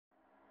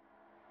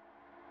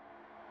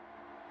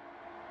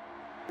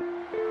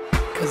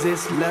Cause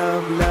it's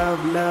love,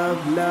 love,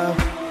 love, love.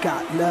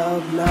 Got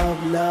love,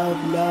 love,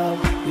 love,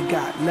 love. We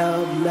got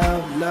love,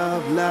 love,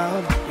 love,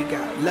 love. We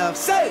got love.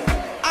 Say,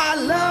 I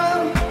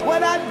love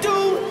what I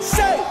do.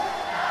 Say,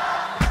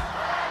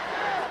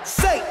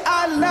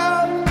 I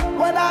love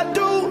what I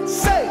do.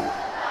 Say,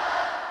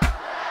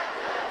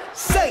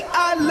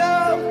 I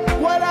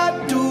love what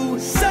I do.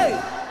 Say,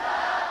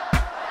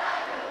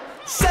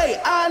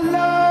 I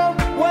love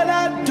what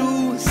I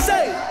do.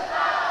 Say,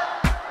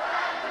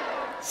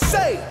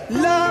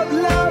 love,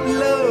 love,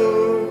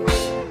 love.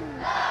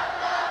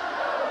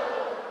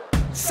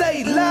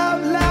 Say,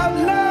 love, love,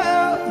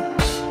 love.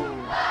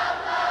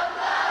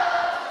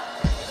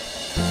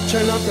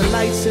 Turn off the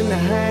lights in the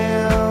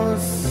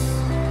house.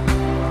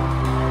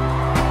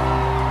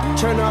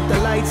 Turn off the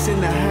lights in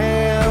the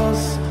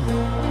house.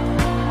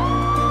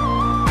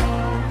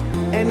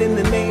 And in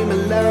the name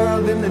of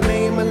love, in the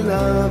name of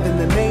love, in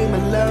the name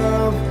of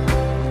love,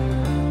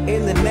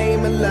 in the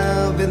name of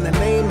love, in the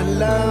name of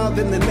love,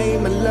 in the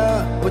name of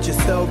love, put your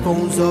cell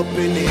phones up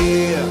in the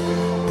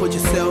air. Put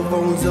your cell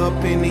phones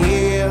up in the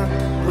air.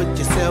 Put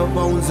your cell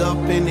phones up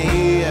in the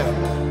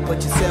air.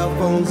 Put your cell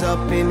phones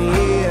up in the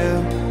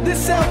air.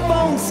 This cell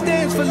phone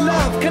stands for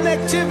love,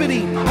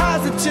 connectivity,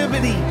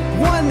 positivity,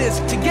 oneness,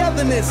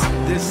 togetherness.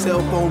 This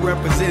cell phone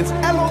represents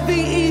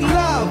L-O-V-E,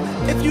 love.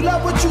 If you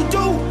love what you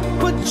do,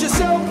 put your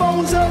cell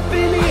phones up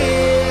in the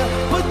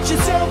air. Put your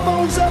cell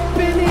phones up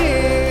in the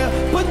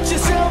air. Put your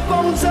cell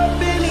phones up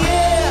in the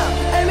air.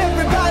 And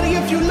everybody,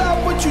 if you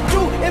love what you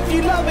do, if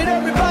you love it,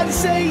 everybody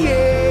say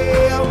yeah.